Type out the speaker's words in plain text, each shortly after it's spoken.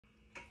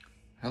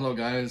Hello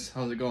guys,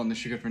 how's it going? This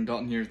is your good friend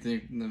Dalton here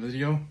in the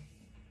video.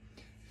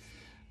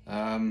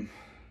 I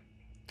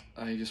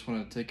just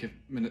want to take a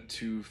minute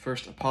to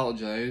first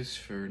apologize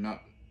for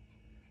not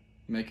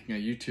making a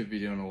YouTube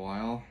video in a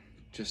while.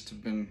 Stuff's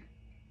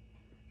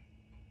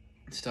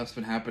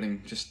been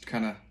happening, just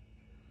kind of,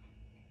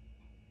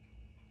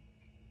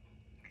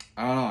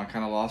 I don't know, I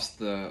kind of lost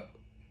the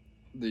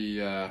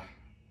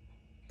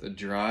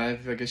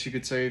drive, I guess you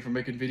could say, for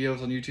making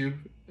videos on YouTube,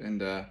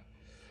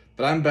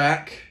 but I'm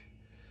back.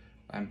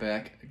 I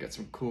got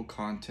some cool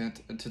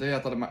content, and today I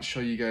thought I might show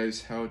you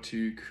guys how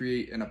to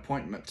create an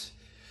appointment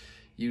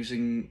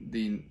using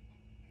the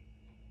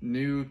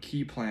new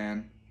key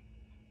plan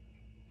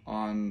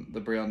on the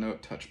Braille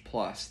Note Touch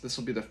Plus. This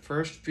will be the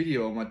first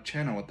video on my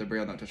channel with the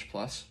Braille Note Touch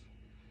Plus.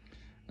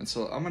 And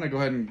so I'm gonna go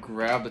ahead and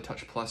grab the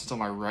Touch Plus. It's on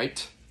my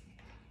right,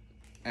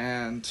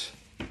 and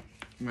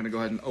I'm gonna go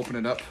ahead and open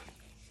it up.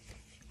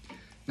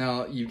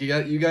 Now, you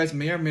guys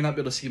may or may not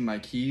be able to see my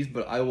keys,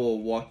 but I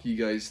will walk you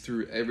guys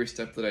through every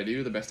step that I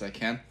do the best I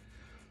can.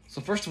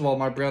 So first of all,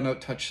 my Braille Note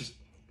Touch is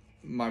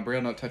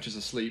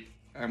asleep.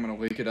 I'm going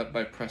to wake it up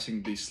by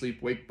pressing the sleep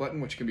wake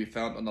button, which can be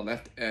found on the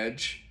left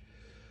edge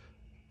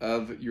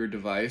of your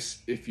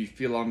device. If you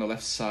feel on the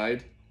left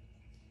side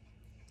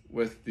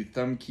with the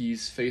thumb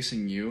keys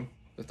facing you,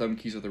 the thumb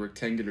keys are the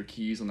rectangular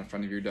keys on the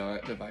front of your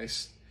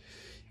device,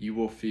 you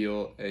will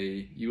feel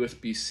a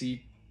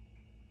USB-C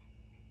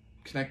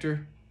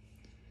connector,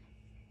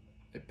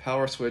 a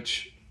power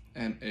switch,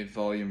 and a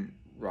volume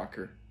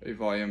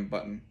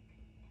button.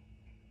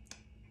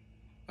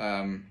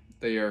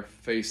 They are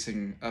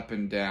facing up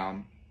and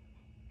down.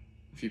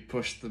 If you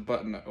push the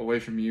button away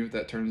from you,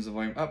 that turns the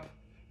volume up.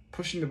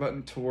 Pushing the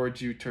button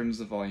towards you turns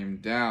the volume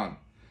down.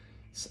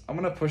 So I'm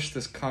gonna push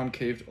this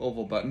concave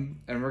oval button,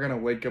 and we're gonna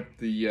wake up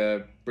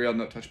the Braille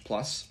Note Touch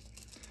Plus.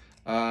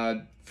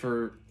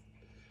 For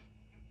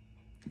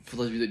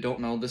those of you that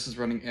don't know, this is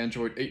running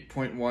Android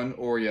 8.1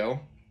 Oreo.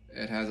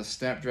 It has a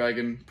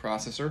Snapdragon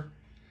processor,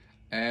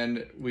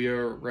 and we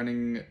are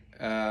running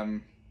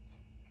the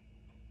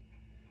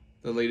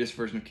latest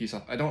version of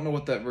Keysoft. I don't know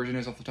what that version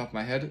is off the top of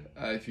my head.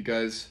 If you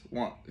guys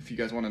want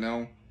to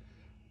know,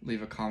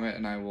 leave a comment,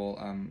 and I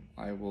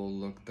will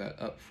look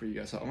that up for you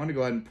guys. So I'm gonna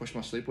go ahead and push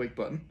my sleep wake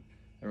button,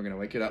 and we're gonna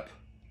wake it up.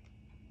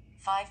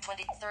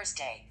 5:20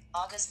 Thursday,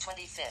 August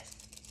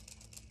 25th.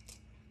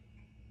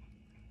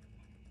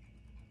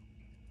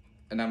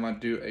 And I'm gonna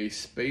do a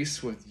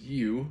space with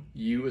U.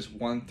 U is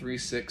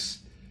 136.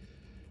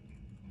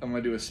 I'm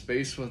gonna do a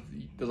space with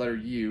the letter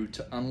U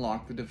to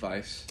unlock the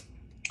device.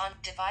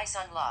 Device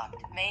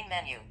unlocked. Main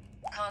menu.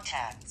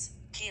 Contacts.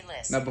 Key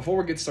list. Now, before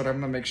we get started,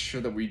 I'm gonna make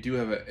sure that we do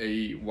have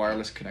a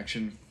wireless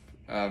connection.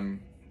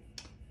 I'm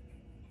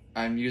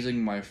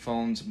using my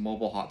phone's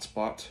mobile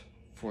hotspot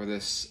for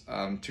this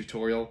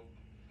tutorial,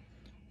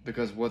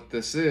 because what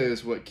this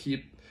is,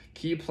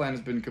 Key Plan has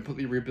been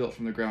completely rebuilt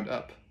from the ground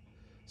up.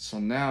 So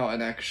now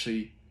it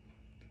actually,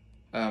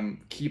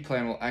 Key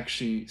Plan will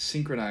actually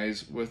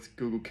synchronize with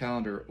Google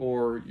Calendar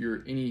or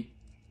your any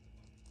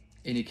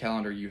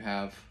calendar you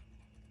have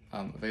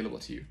available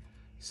to you.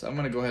 So I'm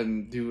gonna go ahead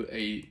and do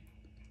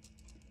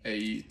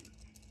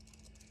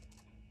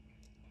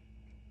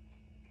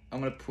I'm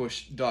gonna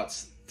push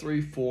dots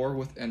 3, 4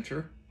 with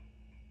enter.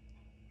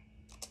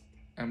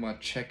 I'm gonna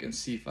check and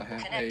see if I have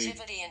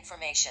connectivity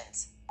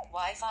informations.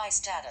 Wi-Fi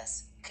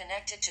status.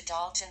 Connected to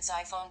Dalton's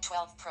iPhone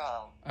 12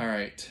 Pro.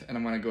 Alright, and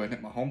I'm gonna go ahead and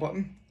hit my home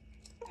button.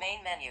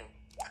 Main menu.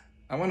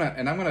 I'm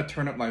gonna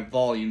turn up my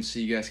volume so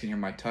you guys can hear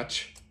my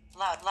touch.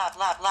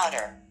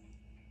 Louder.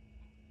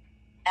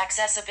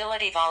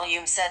 Accessibility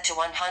volume set to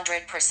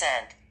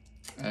 100%.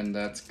 And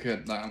that's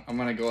good. Now I'm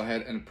gonna go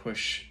ahead and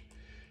push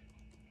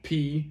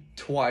P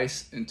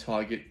twice until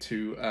I get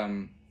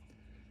to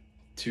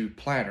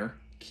planner,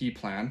 key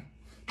plan.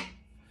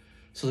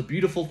 So the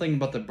beautiful thing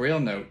about the Braille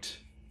Note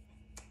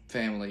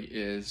family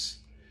is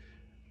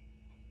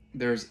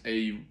there's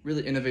a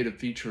really innovative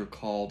feature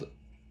called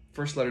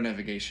first letter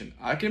navigation.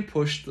 I can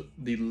push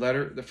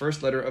the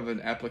first letter of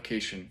an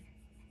application.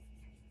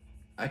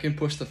 I can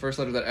push the first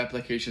letter of that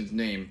application's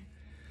name,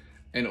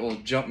 and it will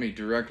jump me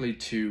directly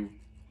to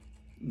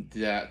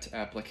that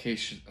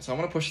application. So I'm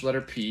gonna push the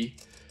letter P,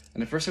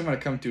 and the first thing I'm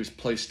gonna come to is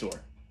Play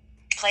Store.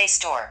 Play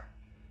Store.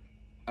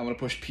 I'm gonna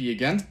push P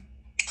again.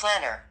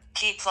 Planner.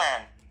 Key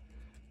Plan.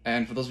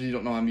 And for those of you who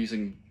don't know, I'm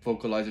using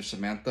Vocalizer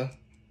Samantha.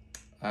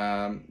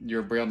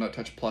 Your Braille Note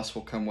Touch Plus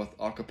will come with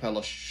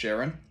Acapella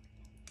Sharon,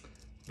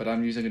 but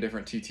I'm using a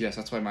different TTS.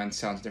 That's why mine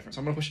sounds different.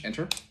 So I'm gonna push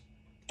enter.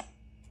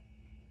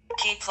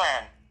 Key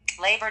Plan.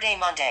 Labor Day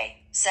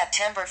Monday,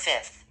 September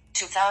 5th,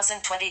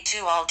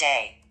 2022 all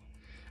day.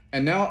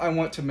 And now I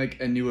want to make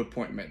a new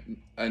appointment,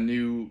 a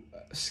new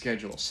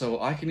schedule.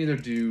 So I can either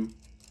do,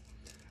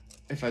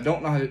 if I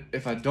don't know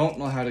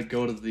how to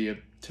go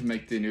to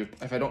make the new,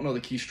 if I don't know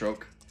the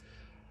keystroke,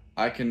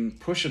 I can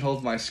push and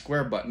hold my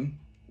square button,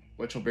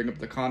 which will bring up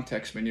the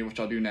context menu, which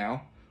I'll do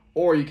now.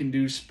 Or you can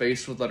do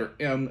space with letter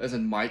M as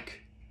in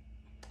Mike.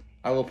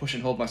 I will push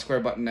and hold my square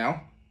button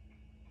now.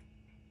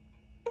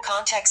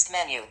 Context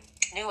menu.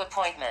 New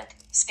appointment.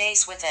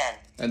 Space within.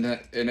 And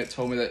it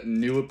told me that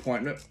new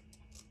appointment,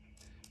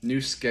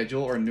 new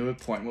schedule, or new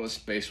appointment with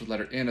space with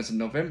letter N is in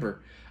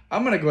November.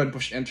 I'm going to go ahead and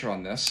push enter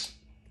on this.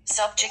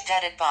 Subject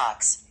edit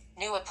box.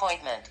 New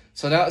appointment.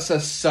 So now it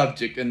says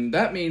subject, and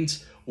that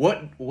means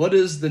what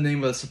is the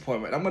name of this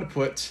appointment? I'm going to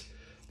put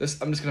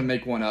this. I'm just going to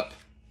make one up.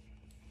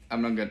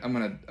 I'm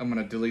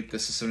gonna delete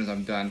this as soon as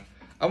I'm done.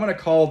 I'm gonna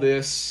call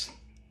this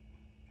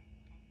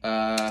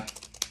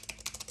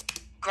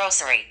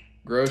grocery.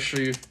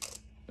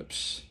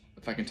 Oops,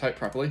 if I can type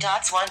properly.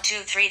 Dots 1 2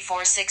 3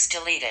 4 6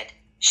 deleted.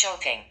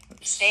 Shopping.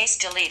 Space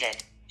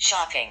deleted.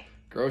 Shopping.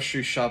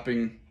 Grocery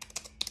shopping.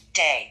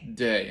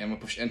 Day. I'm gonna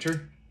push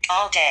enter.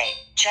 All day.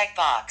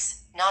 Checkbox.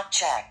 Not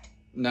checked.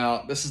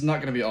 Now this is not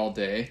gonna be all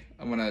day.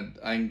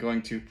 I'm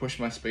going to push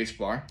my space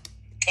bar.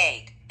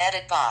 8.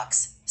 Edit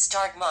box.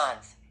 Start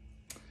month.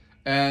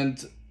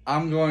 And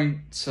I'm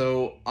going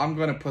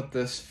to put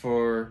this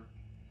for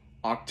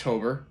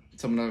October.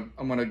 So I'm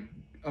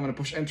gonna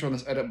push enter on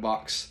this edit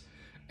box,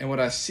 and what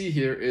I see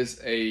here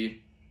is a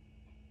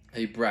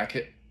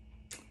bracket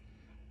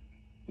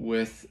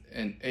with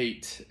an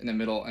 8 in the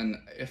middle, and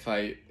if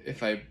I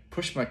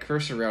push my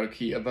cursor route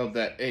key above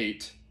that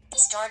 8.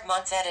 Start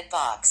month edit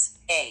box.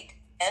 8.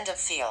 End of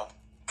field.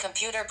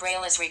 Computer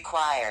braille is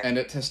required. And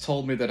it has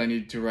told me that I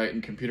need to write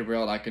in computer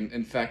braille, and I can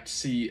in fact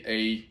see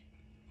a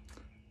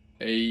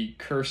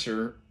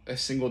cursor, a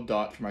single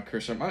dot for my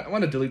cursor. I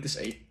want to delete this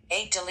 8.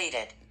 8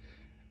 deleted.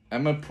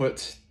 I'm gonna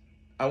put.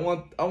 I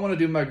want to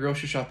do my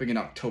grocery shopping in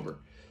October,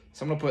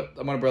 so I'm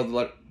gonna braille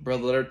the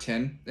letter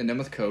 10 and then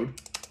with code.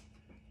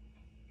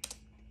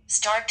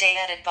 Start day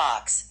edit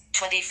box.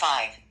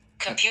 25.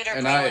 Computer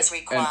braille is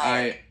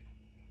required.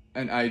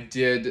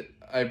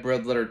 I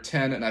brailled the letter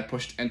 10 and I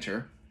pushed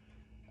enter.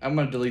 I'm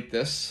gonna delete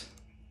this.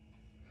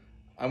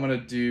 I'm gonna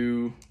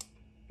do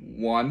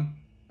 1.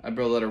 I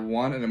braille the letter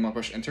 1 and I'm gonna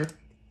push enter.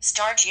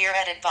 Start year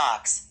edit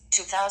box.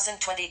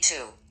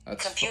 2022.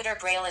 Computer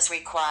braille is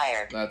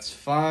required. That's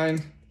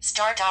fine.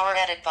 Start hour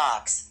edit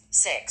box.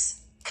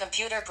 6.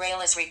 Computer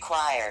braille is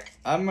required.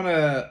 I'm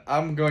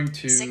going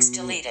to 6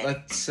 deleted.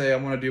 Let's say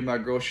I'm gonna do my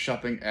grocery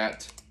shopping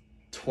at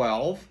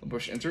 12. I'll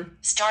push enter.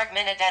 Start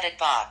minute edit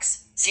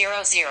box.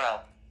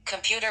 00.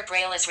 Computer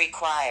braille is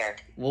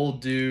required. We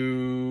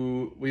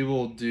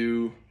will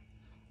do.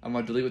 I'm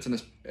gonna delete what's in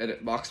this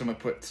edit box.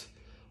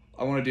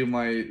 I want to do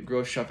my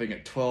grocery shopping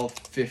at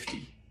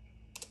 12:50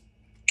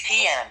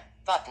 p.m.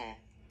 button.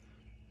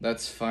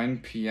 That's fine.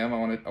 PM.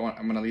 I'm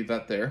gonna leave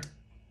that there.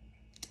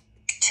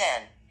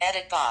 10.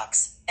 Edit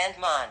box. End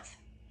month.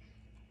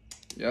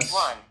 Yes.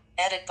 1.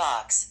 Edit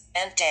box.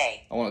 End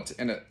day. I want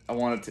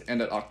it to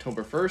end at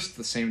October 1st,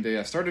 the same day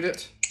I started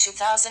it.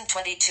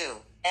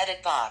 2022.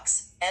 Edit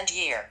box. End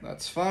year.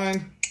 That's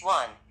fine.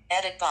 1.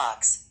 Edit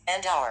box.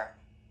 End hour.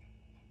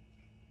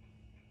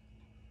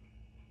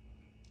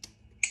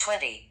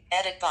 20.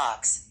 Edit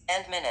box.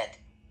 End minute.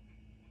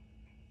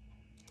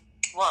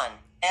 1.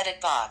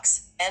 Edit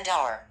box. End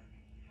hour.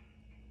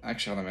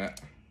 Actually, hold on a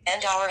minute.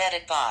 End hour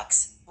edit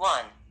box.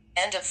 1.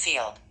 End of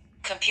field.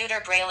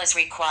 Computer braille is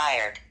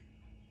required.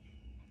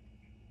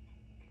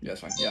 Yeah,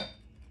 that's fine. Yeah.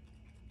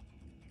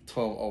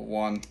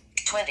 12:01.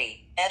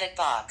 20. Edit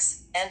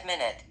box. End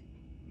minute.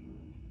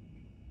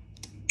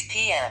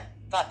 PM.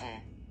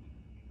 Button.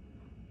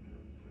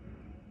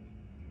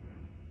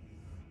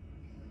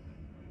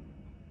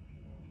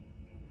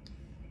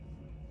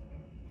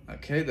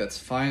 Okay, that's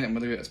fine. I'm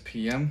gonna leave it as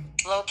PM.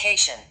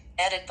 Location.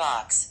 Edit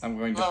box. I'm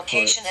going to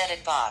Location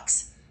edit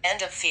box.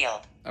 End of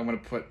field. I'm gonna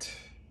put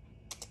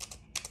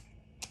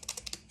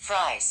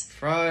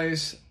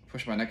fries.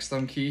 Push my next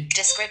thumb key.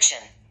 Description.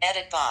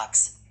 Edit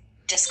box.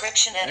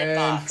 Description edit and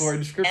box. And for a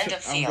description, end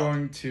of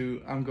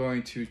field. I'm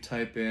going to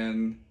type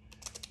in.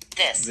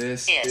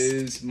 This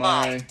is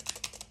my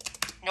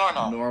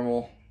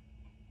normal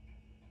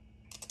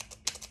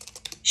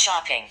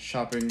shopping.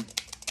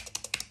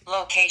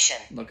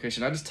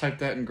 Location. I just typed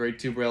that in grade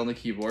 2 braille on the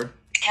keyboard.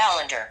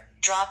 Calendar.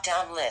 Drop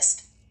down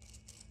list.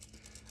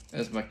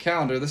 As my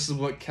calendar, this is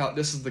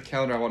the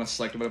calendar I want to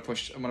select. I'm gonna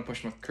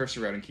push my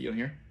cursor routing key on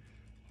here.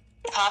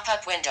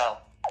 Pop-up window.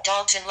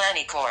 Dalton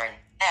Lanicorn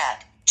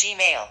at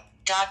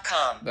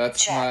gmail.com.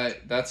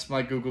 That's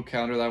my Google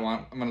Calendar that I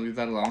want. I'm gonna leave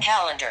that alone.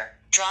 Calendar.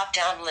 Drop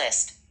down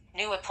list.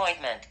 New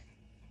appointment.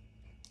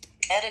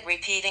 Edit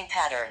repeating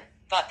pattern.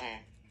 Button.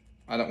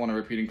 I don't want a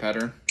repeating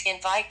pattern.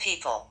 Invite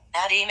people.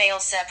 Add email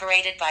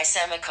separated by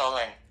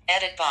semicolon.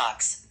 Edit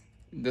box.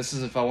 This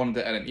is if I wanted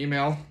to add an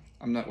email.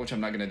 Which I'm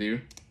not gonna do.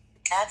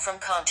 Add from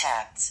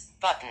contacts.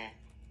 Button.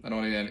 I don't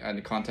want to add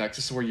any contacts.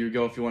 This is where you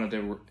go if you wanted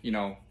to,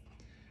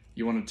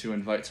 you wanted to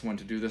invite someone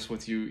to do this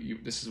with you.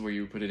 This is where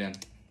you put it in.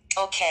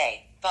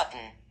 Okay.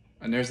 Button.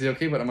 And there's the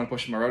OK button. I'm gonna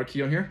push my router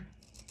key on here.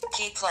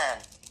 Key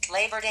plan.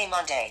 Labor Day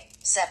Monday,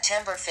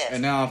 September 5th.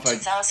 And now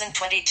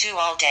 2022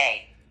 all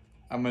day.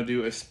 I'm gonna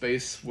do a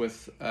space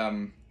with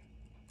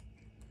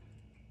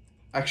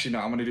Actually, no.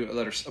 I'm gonna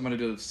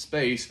do a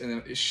space, and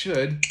then it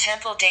should.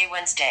 Temple Day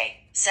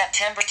Wednesday,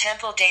 September.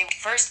 Temple Day,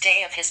 first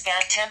day of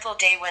Hispanic. Temple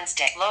Day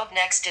Wednesday. Load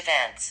next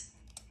events.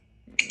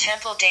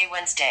 Temple Day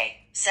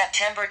Wednesday,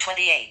 September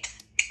 28th.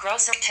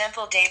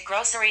 Temple Day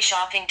Grocery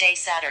Shopping Day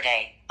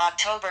Saturday,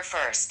 October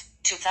 1st,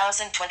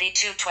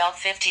 2022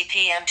 12:50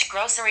 p.m.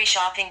 Grocery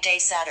Shopping Day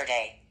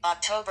Saturday,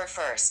 October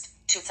 1st,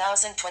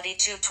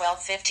 2022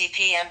 12:50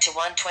 p.m. to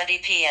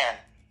 1:20 p.m.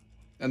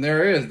 And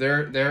there is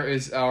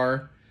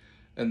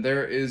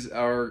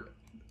our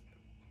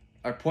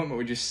appointment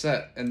we just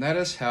set, and that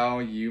is how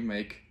you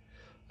make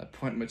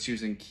appointments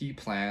using Key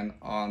Plan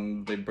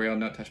on the Braille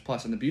Note Touch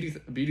Plus. And the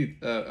beauty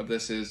of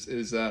this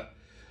is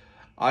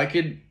I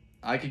could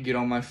get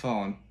on my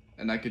phone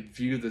and I could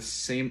view the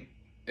same.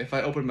 If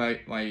I open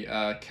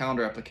my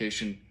calendar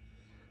application,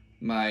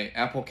 my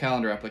Apple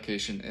Calendar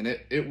application, and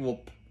it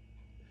will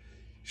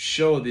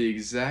show the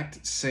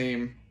exact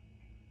same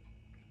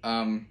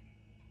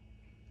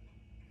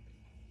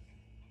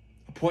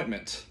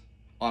appointment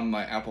on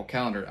my Apple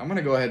Calendar. I'm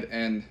gonna go ahead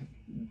and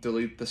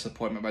delete this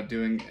appointment by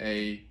doing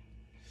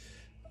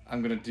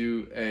I'm gonna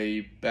do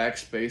a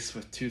backspace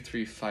with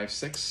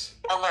 2356.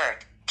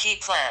 Alert, Key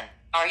Plan.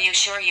 Are you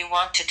sure you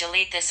want to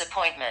delete this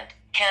appointment?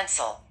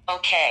 Cancel.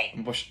 Okay.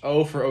 Push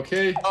O for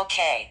okay.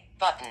 Okay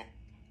button.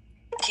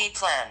 Key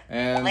Plan.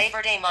 And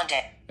Labor Day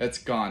Monday. It's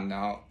gone.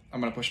 Now I'm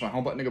gonna push my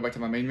home button to go back to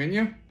my main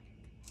menu.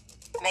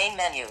 Main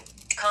menu.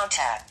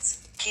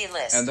 Contacts. Key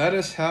list. And that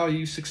is how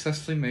you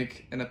successfully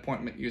make an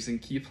appointment using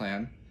Key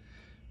Plan,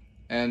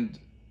 and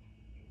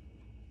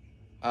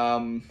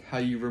how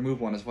you remove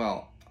one as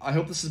well. I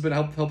hope this has been a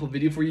helpful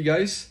video for you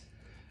guys.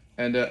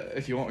 And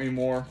if you want any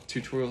more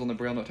tutorials on the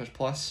Braille Note Touch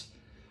Plus,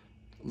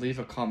 leave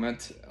a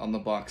comment on the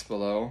box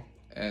below.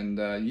 And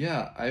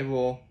yeah, I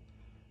will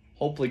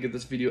hopefully get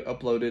this video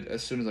uploaded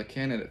as soon as I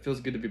can. And it feels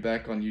good to be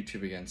back on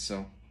YouTube again.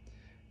 So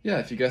yeah,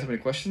 if you guys have any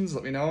questions,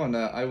 let me know, and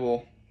I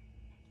will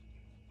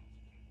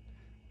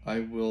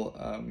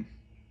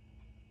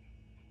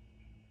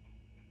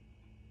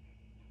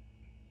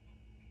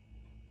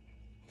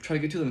try to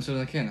get to them as soon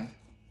as I can.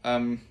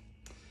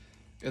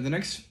 In the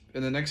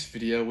next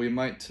video, we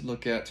might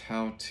look at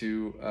how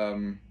to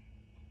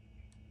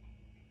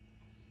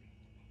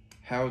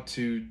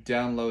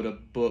download a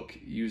book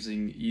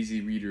using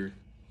Easy Reader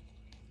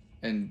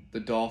and the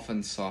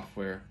Dolphin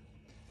software,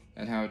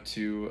 and how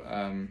to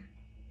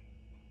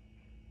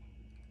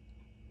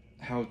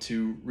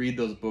read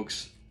those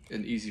books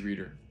in Easy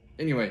Reader.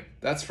 Anyway,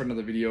 that's for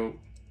another video.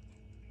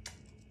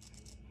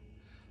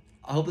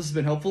 I hope this has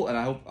been helpful, and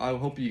I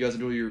hope you guys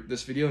enjoy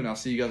this video, and I'll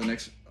see you guys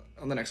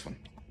on the next one.